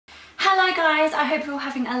guys, I hope you're all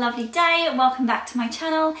having a lovely day. Welcome back to my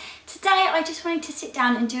channel. Today I just wanted to sit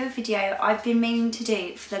down and do a video I've been meaning to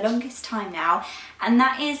do for the longest time now, and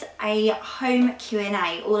that is a home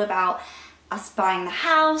Q&A all about us buying the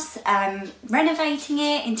house, renovating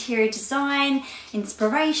it, interior design,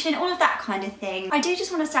 inspiration, all of that kind of thing. I do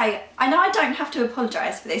just want to say, I know I don't have to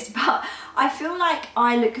apologise for this, but I feel like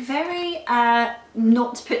I look very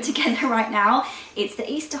not put together right now. It's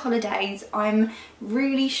the Easter holidays. I'm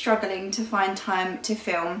really struggling to find time to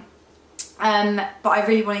film. But I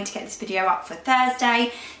really wanted to get this video up for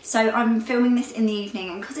Thursday, so I'm filming this in the evening,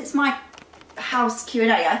 and because it's my house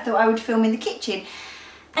Q&A, I thought I would film in the kitchen.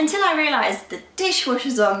 Until I realised the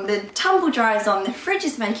dishwasher's on, the tumble dryer's on, the fridge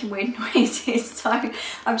is making weird noises, so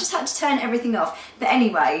I've just had to turn everything off. But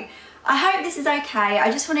anyway, I hope this is okay. I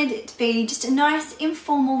just wanted it to be just a nice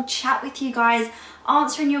informal chat with you guys,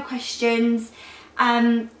 answering your questions.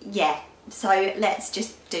 Yeah, so let's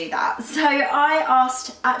just do that. So I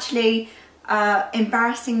asked, actually,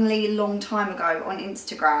 embarrassingly long time ago on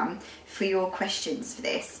Instagram for your questions for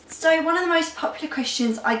this. So one of the most popular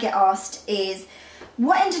questions I get asked is,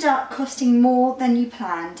 what ended up costing more than you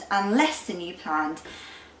planned and less than you planned?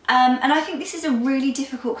 And I think this is a really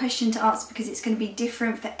difficult question to answer because it's going to be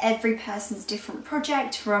different for every person's different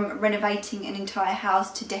project, from renovating an entire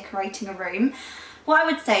house to decorating a room. What I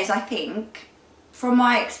would say is, I think, from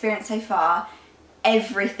my experience so far,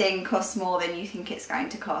 everything costs more than you think it's going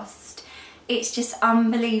to cost. It's just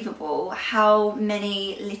unbelievable how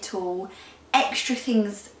many little extra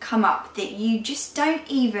things come up that you just don't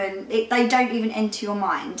even, they don't even enter your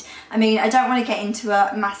mind. I mean, I don't want to get into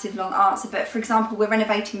a massive long answer, but for example, we're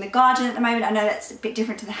renovating the garden at the moment. I know that's a bit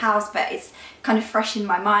different to the house, but it's kind of fresh in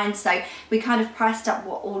my mind. So we kind of priced up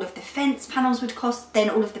what all of the fence panels would cost, then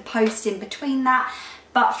all of the posts in between that.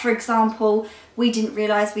 But for example, we didn't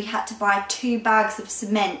realise we had to buy 2 bags of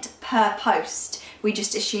cement per post. We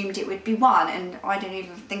just assumed it would be one, and I didn't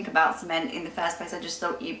even think about cement in the first place. I just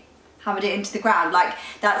thought you hammered it into the ground. Like,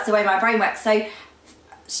 that's the way my brain works. So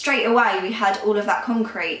straight away we had all of that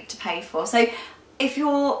concrete to pay for. So if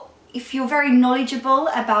you're very knowledgeable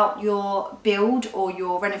about your build or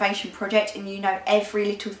your renovation project, and you know every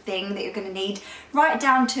little thing that you're going to need right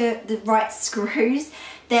down to the right screws,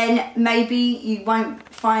 then maybe you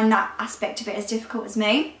won't find that aspect of it as difficult as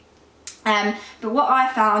me. But what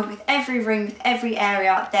I found, with every room, with every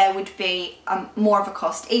area, there would be more of a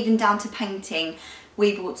cost, even down to painting.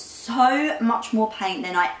 We bought so much more paint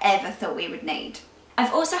than I ever thought we would need.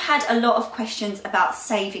 I've also had a lot of questions about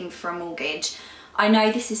saving for a mortgage. I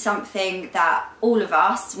know this is something that all of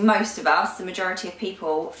us, most of us, the majority of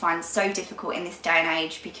people, find so difficult in this day and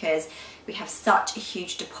age, because we have such a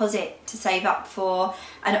huge deposit to save up for,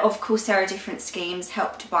 and of course there are different schemes,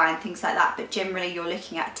 Help to Buy and things like that, but generally you're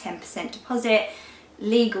looking at a 10% deposit,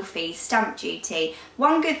 legal fees, stamp duty.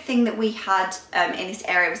 One good thing that we had in this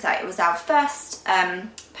area was that it was our first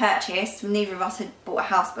purchase. Neither of us had bought a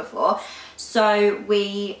house before, so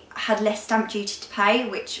we had less stamp duty to pay,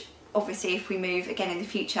 which obviously if we move again in the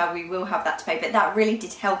future we will have that to pay, but that really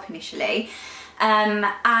did help initially.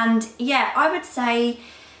 And yeah, I would say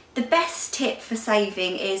the best tip for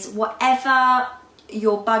saving is, whatever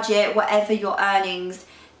your budget, whatever your earnings,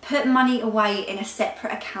 put money away in a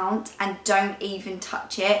separate account and don't even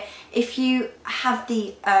touch it. If you have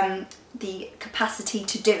the capacity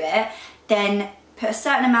to do it, then put a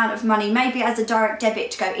certain amount of money, maybe as a direct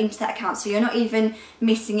debit, to go into that account, so you're not even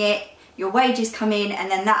missing it. Your wages come in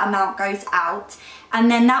and then that amount goes out, and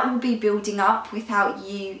then that will be building up without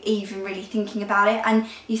you even really thinking about it. And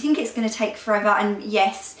you think it's going to take forever, and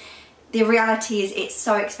yes, the reality is it's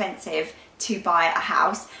so expensive to buy a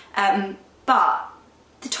house, but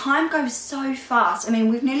the time goes so fast. I mean,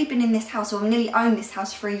 we've nearly been in this house, or nearly owned this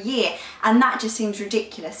house, for a year, and that just seems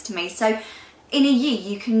ridiculous to me. So in a year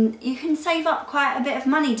you can save up quite a bit of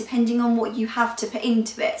money depending on what you have to put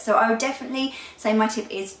into it. So I would definitely say my tip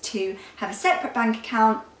is to have a separate bank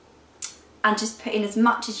account and just put in as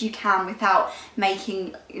much as you can without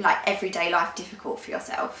making like everyday life difficult for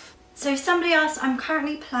yourself. So somebody asked, I'm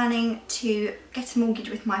currently planning to get a mortgage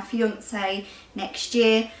with my fiance next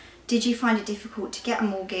year. Did you find it difficult to get a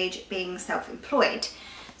mortgage being self-employed?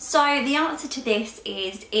 So the answer to this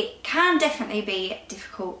is, it can definitely be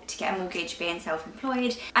difficult to get a mortgage being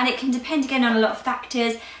self-employed, and it can depend again on a lot of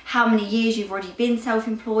factors, how many years you've already been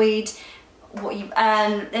self-employed, what you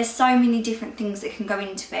earn. There's so many different things that can go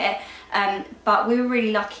into it, but we were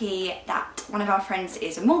really lucky that one of our friends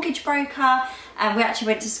is a mortgage broker, and we actually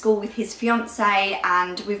went to school with his fiance,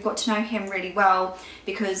 and we've got to know him really well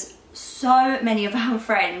because so many of our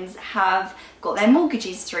friends have got their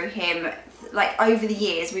mortgages through him. Like, over the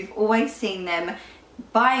years we've always seen them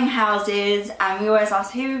buying houses, and we always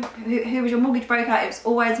asked who was your mortgage broker. It was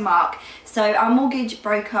always Mark. So our mortgage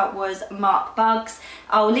broker was Mark Buggs.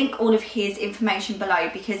 I'll link all of his information below,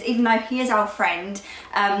 because even though he is our friend,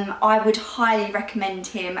 I would highly recommend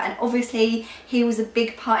him, and obviously he was a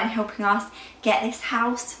big part in helping us get this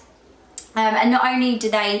house. And not only do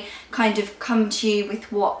they kind of come to you with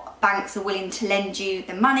what banks are willing to lend you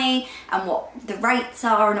the money and what the rates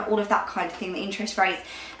are and all of that kind of thing, the interest rates,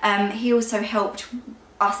 he also helped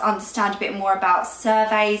us understand a bit more about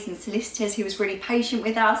surveys and solicitors. He was really patient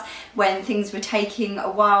with us when things were taking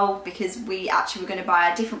a while, because we actually were going to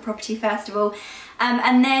buy a different property first of all.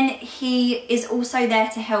 And then he is also there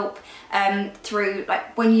to help through,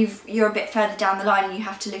 like, when you're a bit further down the line and you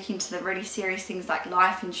have to look into the really serious things like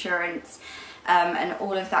life insurance and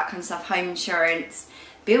all of that kind of stuff, home insurance,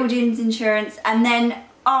 buildings insurance, and then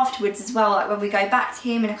afterwards as well, like when we go back to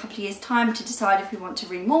him in a couple of years time to decide if we want to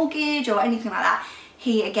remortgage or anything like that,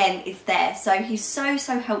 he again is there. So he's so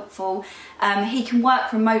helpful. He can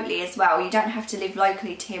work remotely as well. You don't have to live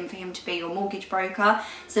locally to him for him to be your mortgage broker.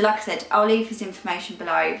 So like I said, I'll leave his information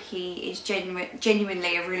below. He is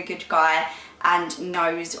genuinely a really good guy and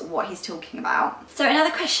knows what he's talking about. So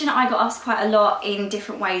another question I got asked quite a lot in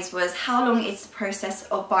different ways was, how long is the process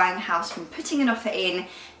of buying a house from putting an offer in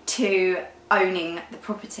to owning the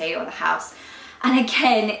property or the house? And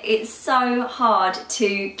again, it's so hard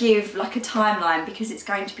to give like a timeline, because it's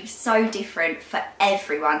going to be so different for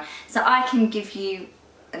everyone. So I can give you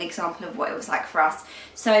an example of what it was like for us.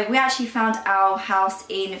 So we actually found our house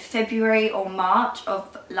in February or March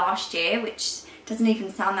of last year, which doesn't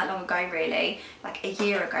even sound that long ago really. Like a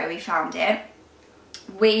year ago we found it.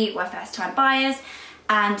 We were first time buyers,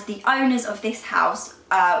 and the owners of this house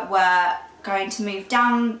were going to move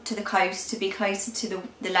down to the coast to be closer to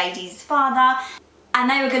the lady's father, and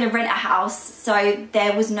they were going to rent a house, so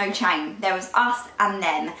there was no chain. There was us and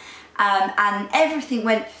them, and everything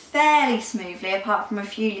went fairly smoothly apart from a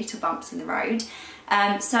few little bumps in the road.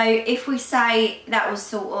 So if we say that was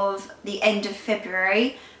sort of the end of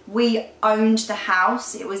February, we owned the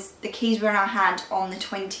house. It was, the keys were in our hand on the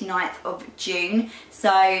 29th of June.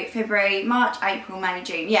 So February, March, April, May,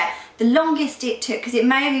 June. Yeah, the longest it took, because it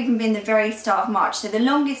may have even been the very start of March, so the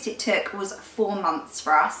longest it took was 4 months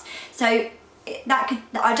for us. So that could,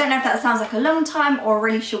 I don't know if that sounds like a long time or a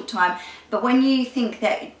really short time, but when you think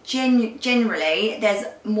that generally there's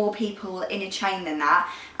more people in a chain than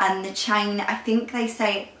that, and the chain, I think they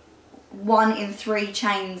say 1 in 3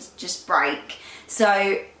 chains just break.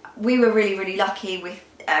 So we were really lucky with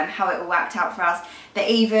how it all worked out for us. But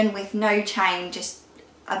even with no chain, just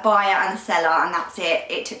a buyer and a seller, and that's it,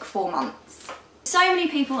 it took 4 months. So many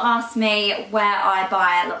people ask me where I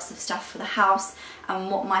buy lots of stuff for the house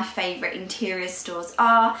and what my favourite interior stores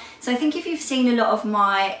are. So I think if you've seen a lot of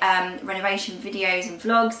my renovation videos and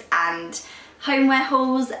vlogs and homeware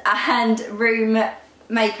hauls and room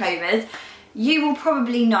makeovers, you will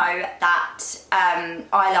probably know that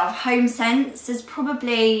I love HomeSense. It's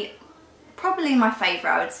probably my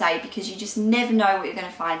favourite, I would say, because you just never know what you're going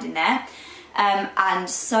to find in there. And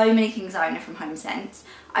so many things I own are from HomeSense.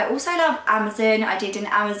 I also love Amazon. I did an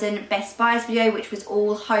Amazon Best Buys video, which was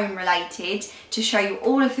all home related, to show you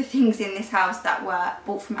all of the things in this house that were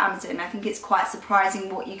bought from Amazon. I think it's quite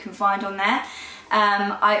surprising what you can find on there.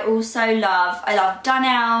 I love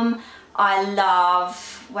Dunelm. I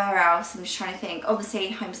love, where else? I'm just trying to think. Obviously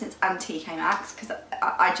HomeSense and TK Maxx, because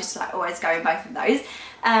I just like always go in both of those.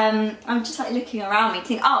 I'm just like looking around me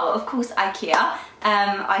thinking, oh, of course IKEA.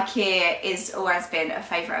 IKEA has always been a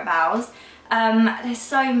favourite of ours. There's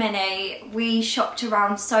so many. We shopped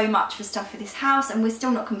around so much for stuff for this house, and we're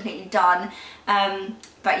still not completely done.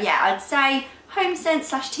 But yeah, I'd say HomeSense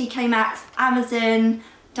 / TK Maxx, Amazon,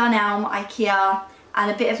 Dunelm, IKEA,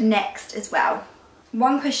 and a bit of Next as well.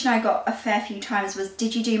 One question I got a fair few times was,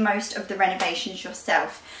 did you do most of the renovations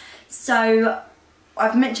yourself? So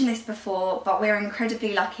I've mentioned this before, but we're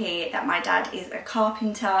incredibly lucky that my dad is a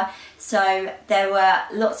carpenter, so there were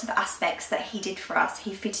lots of aspects that he did for us.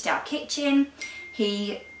 He fitted our kitchen,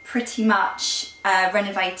 he pretty much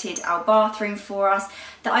renovated our bathroom for us.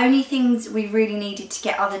 The only things we really needed to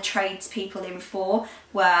get other tradespeople in for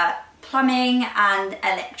were plumbing and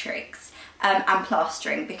electrics and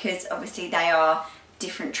plastering, because obviously they are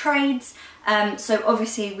different trades. So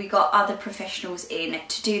obviously we got other professionals in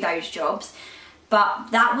to do those jobs. But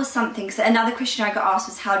that was something. So another question I got asked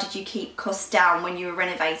was, how did you keep costs down when you were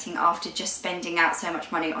renovating after just spending out so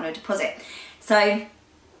much money on a deposit? So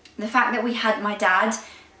the fact that we had my dad,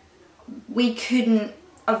 we couldn't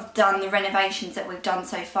have done the renovations that we've done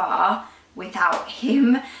so far without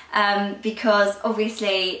him, because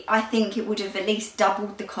obviously I think it would have at least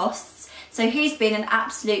doubled the costs. So he's been an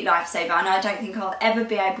absolute lifesaver, and I don't think I'll ever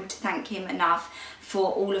be able to thank him enough for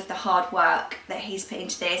all of the hard work that he's put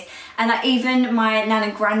into this. And even my nan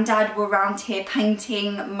and granddad were around here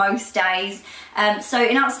painting most days. So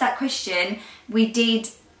in answer to that question, we did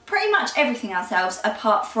pretty much everything ourselves,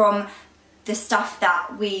 apart from the stuff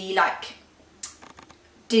that we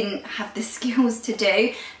didn't have the skills to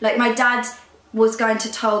do. Like my dad was going to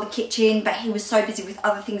tile the kitchen, but he was so busy with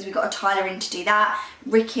other things, we got a tiler in to do that.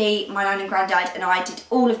 Ricky, my nan and granddad, and I did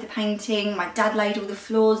all of the painting. My dad laid all the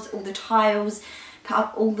floors, all the tiles, put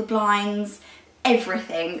up all the blinds,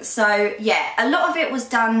 everything. So yeah, a lot of it was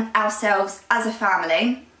done ourselves as a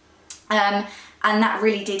family, and that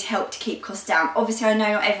really did help to keep costs down. Obviously I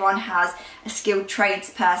know not everyone has a skilled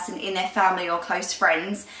tradesperson in their family or close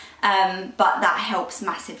friends, but that helps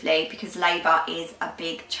massively because labour is a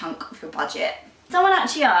big chunk of your budget. Someone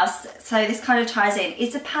actually asked, so this kind of ties in,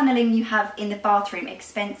 is the panelling you have in the bathroom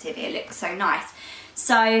expensive? It looks so nice.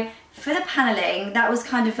 So for the panelling, that was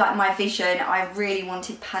kind of like my vision. I really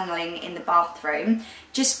wanted panelling in the bathroom.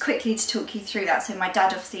 Just quickly to talk you through that, so my dad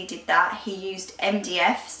obviously did that. He used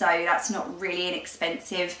MDF, so that's not really an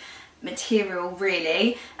expensive material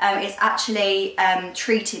really. It's actually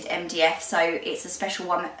treated MDF, so it's a special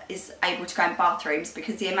one that is able to go in bathrooms,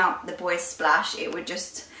 because the amount the boys splash, it would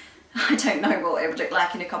just, I don't know what it would look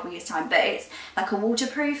like in a couple of years time, but it's like a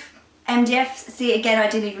waterproof MDF. See, again, I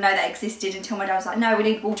didn't even know that existed until my dad was like, no, we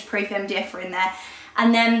need waterproof MDF in there.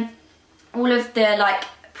 And then all of the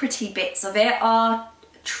pretty bits of it are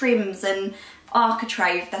trims and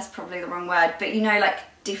architrave, that's probably the wrong word, but you know,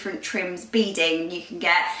 different trims, beading you can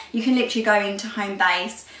get. You can literally go into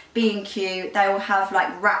Homebase, B&Q, they will have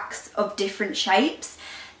racks of different shapes.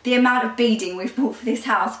 The amount of beading we've bought for this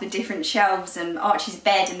house for different shelves and Archie's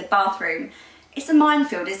bed in the bathroom, it's a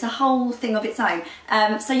minefield, it's a whole thing of its own.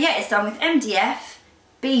 So yeah, it's done with MDF,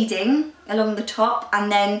 beading along the top,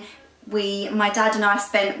 and then my dad and I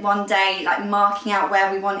spent one day marking out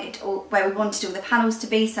where we wanted all the panels to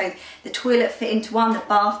be, so the toilet fit into one, the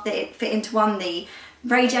bath fit into one, the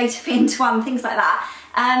radiator fit into one, things like that,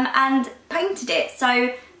 and painted it.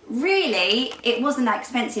 So really it wasn't that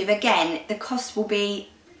expensive. Again, the cost will be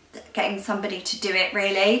getting somebody to do it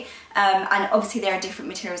really, and obviously there are different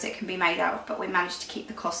materials it can be made out of, but we managed to keep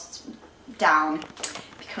the costs down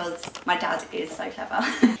because my dad is so clever.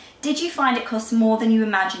 Did you find it cost more than you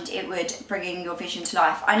imagined it would, bringing your vision to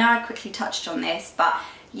life? I know I quickly touched on this, but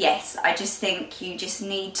yes, I just think you just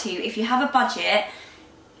need to, if you have a budget,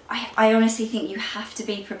 I honestly think you have to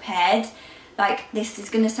be prepared. This is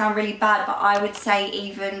going to sound really bad, but I would say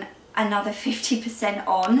even another 50%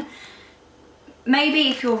 on. Maybe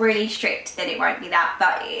if you're really strict, then it won't be that,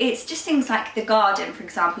 but it's just things like the garden, for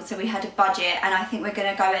example. So we had a budget, and I think we're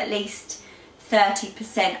going to go at least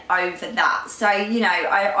 30% over that. So, you know,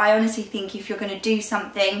 I honestly think if you're going to do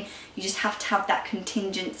something, you just have to have that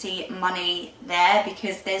contingency money there,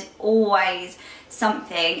 because there's always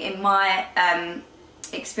something, in my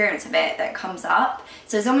experience of it, that comes up.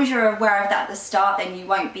 So as long as you're aware of that at the start, then you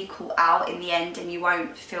won't be caught out in the end, and you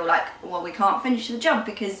won't feel like, well, we can't finish the job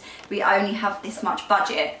because we only have this much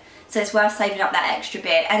budget. So it's worth saving up that extra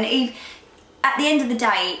bit. And at the end of the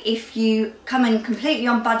day, if you come in completely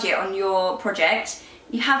on budget on your project,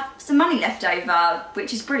 you have some money left over,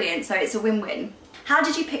 which is brilliant. So it's a win-win. How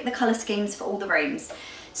did you pick the colour schemes for all the rooms?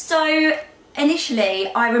 So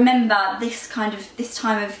initially, I remember this time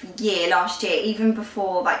of year last year, even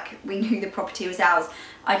before we knew the property was ours,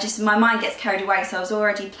 my mind gets carried away, so I was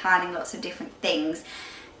already planning lots of different things.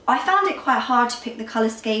 I found it quite hard to pick the colour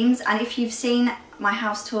schemes, and if you've seen my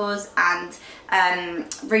house tours and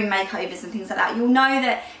room makeovers and things like that, you'll know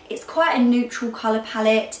that it's quite a neutral colour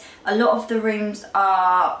palette. A lot of the rooms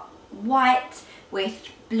are white with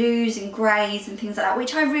blues and greys and things like that,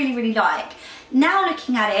 which I really, really like. Now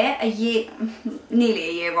looking at it, nearly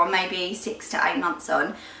a year on, maybe 6 to 8 months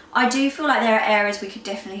on, I do feel like there are areas we could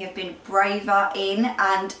definitely have been braver in,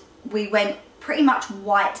 and we went pretty much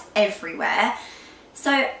white everywhere.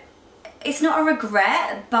 So it's not a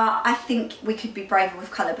regret, but I think we could be braver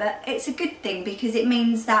with colour, but it's a good thing because it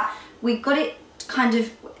means that we got it kind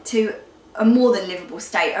of to a more than livable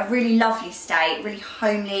state, a really lovely state, really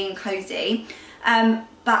homely and cosy.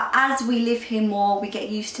 But as we live here more, we get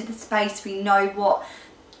used to the space, we know what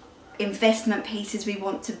investment pieces we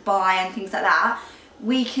want to buy and things like that.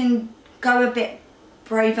 We can go a bit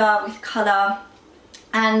braver with colour,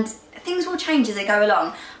 and things will change as they go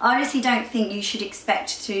along. I honestly don't think you should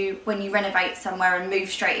expect to, when you renovate somewhere and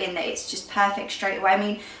move straight in, that it's just perfect straight away. I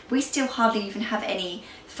mean, we still hardly even have any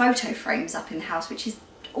photo frames up in the house, which is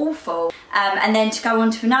awful. And then to go on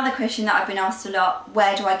to another question that I've been asked a lot,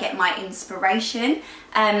 where do I get my inspiration?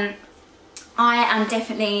 I am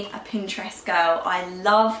definitely a Pinterest girl. I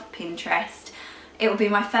love Pinterest. It will be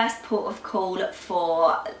my first port of call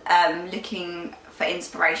for looking for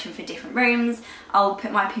inspiration for different rooms. I'll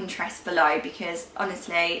put my Pinterest below because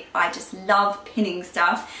honestly I just love pinning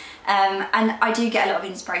stuff, and I do get a lot of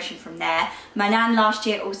inspiration from there. My nan last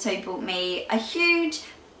year also bought me a huge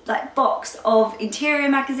box of interior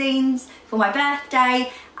magazines for my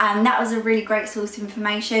birthday, and that was a really great source of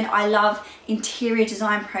information. I love interior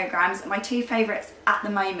design programs, and my two favourites at the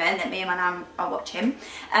moment that me and my nan are watching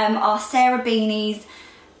are Sarah Beanie's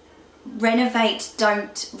Renovate,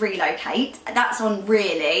 Don't Relocate. That's on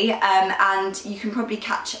Really, and you can probably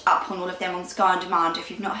catch up on all of them on Sky on Demand if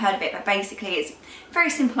you've not heard of it, but basically it's a very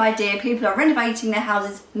simple idea. People are renovating their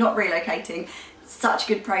houses, not relocating. Such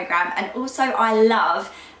a good program. And also I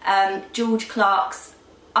love George Clark's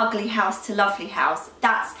Ugly House to Lovely House.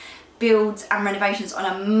 That's builds and renovations on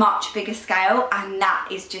a much bigger scale, and that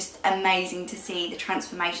is just amazing to see the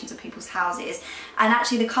transformations of people's houses. And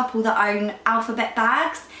actually the couple that own Alphabet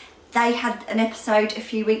Bags, they had an episode a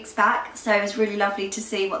few weeks back, so it was really lovely to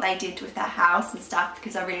see what they did with their house and stuff,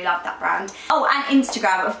 because I really love that brand. Oh, and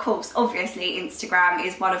Instagram, of course. Obviously Instagram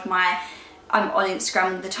is one of my, I'm on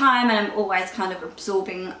Instagram all the time, and I'm always kind of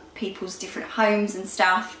absorbing people's different homes and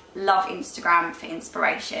stuff. Love Instagram for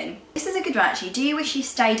inspiration. This is a good one actually. Do you wish you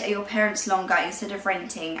stayed at your parents' longer instead of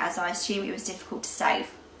renting, as I assume it was difficult to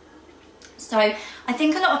save? So I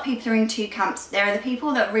think a lot of people are in two camps. There are the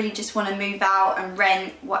people that really just want to move out and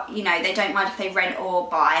rent, what, you know, they don't mind if they rent or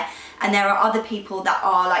buy. And there are other people that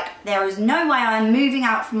are like, there is no way I'm moving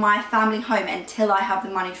out from my family home until I have the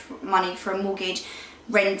money for a mortgage.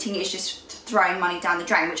 Renting is just throwing money down the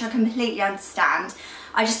drain, which I completely understand.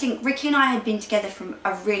 I just think Ricky and I had been together from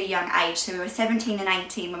a really young age, so we were 17 and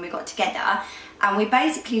 18 when we got together, and we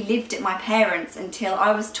basically lived at my parents' until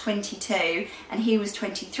I was 22 and he was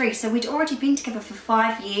 23, so we'd already been together for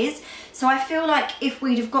 5 years. So I feel like if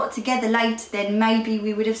we'd have got together later, then maybe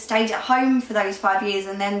we would have stayed at home for those 5 years,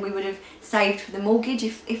 and then we would have saved for the mortgage,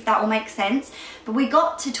 if that will make sense. But we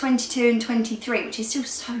got to 22 and 23, which is still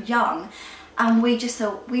so young, and we just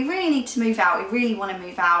thought, we really need to move out, we really want to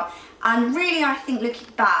move out. And really, I think looking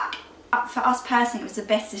back, for us personally, it was the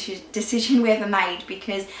best decision we ever made,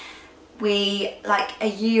 because we, like a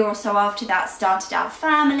year or so after that, started our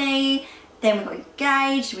family, then we got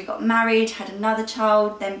engaged, we got married, had another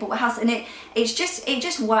child, then bought a house, and it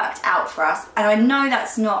just worked out for us. And I know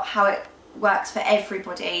that's not how it works for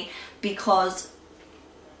everybody, because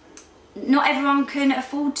not everyone can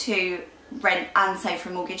afford to rent and save for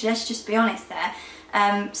a mortgage, let's just be honest there.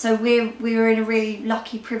 So we were in a really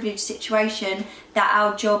lucky, privileged situation that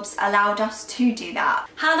our jobs allowed us to do that.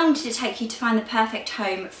 How long did it take you to find the perfect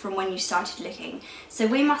home from when you started looking? So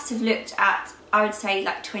we must have looked at, I would say,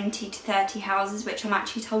 like 20 to 30 houses, which I'm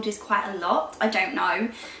actually told is quite a lot. I don't know.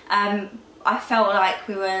 I felt like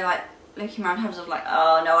we were like looking around houses of like,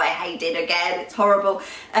 oh no, I hate it again, it's horrible.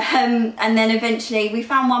 And then eventually we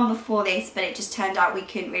found one before this, but it just turned out we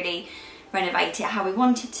couldn't really renovate it how we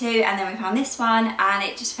wanted to, and then we found this one and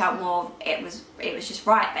it just felt more, it was just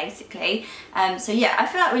right basically. So yeah, I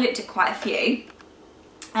feel like we looked at quite a few.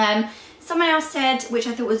 Someone else said, which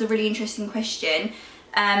I thought was a really interesting question,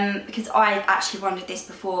 because I actually wondered this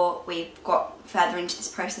before we got further into this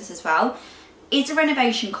process as well. Is the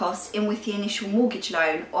renovation cost in with the initial mortgage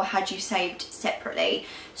loan, or had you saved separately?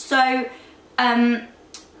 So I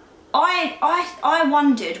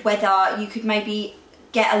wondered whether you could maybe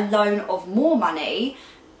get a loan of more money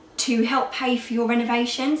to help pay for your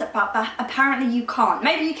renovations, but apparently you can't.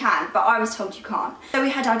 Maybe you can, but I was told you can't. So we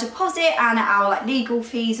had our deposit and our like legal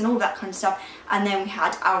fees and all that kind of stuff, and then we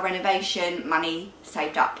had our renovation money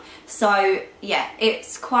saved up. So yeah,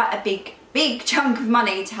 it's quite a big chunk of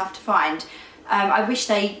money to have to find. I wish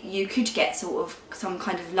you could get sort of some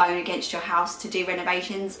kind of loan against your house to do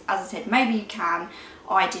renovations. As I said, maybe you can.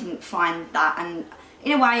 I didn't find that, and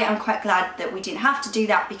in a way I'm quite glad that we didn't have to do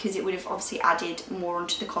that, because it would have obviously added more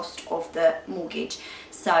onto the cost of the mortgage.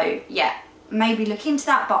 So yeah, maybe look into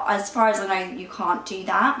that, but as far as I know you can't do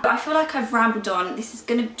that. But I feel like I've rambled on. This is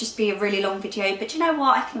going to just be a really long video, but you know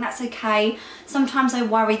what, I think that's okay. Sometimes I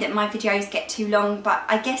worry that my videos get too long, but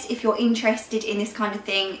I guess if you're interested in this kind of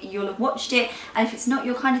thing, you'll have watched it, and if it's not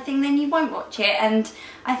your kind of thing, then you won't watch it. And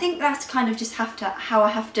I think that's kind of just how I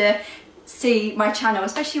have to see my channel,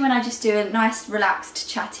 especially when I just do a nice relaxed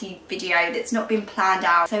chatty video that's not been planned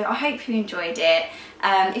out. So I hope you enjoyed it.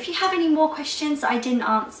 If you have any more questions that I didn't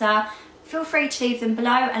answer, feel free to leave them below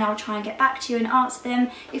and I'll try and get back to you and answer them.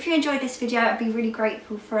 If you enjoyed this video, I'd be really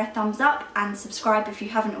grateful for a thumbs up and subscribe if you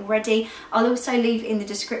haven't already. I'll also leave in the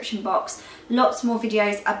description box lots more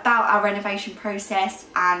videos about our renovation process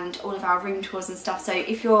and all of our room tours and stuff, so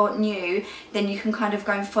if you're new then you can kind of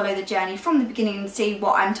go and follow the journey from the beginning and see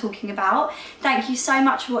what I'm talking about. Thank you so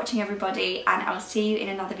much for watching everybody, and I'll see you in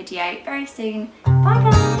another video very soon. Bye guys!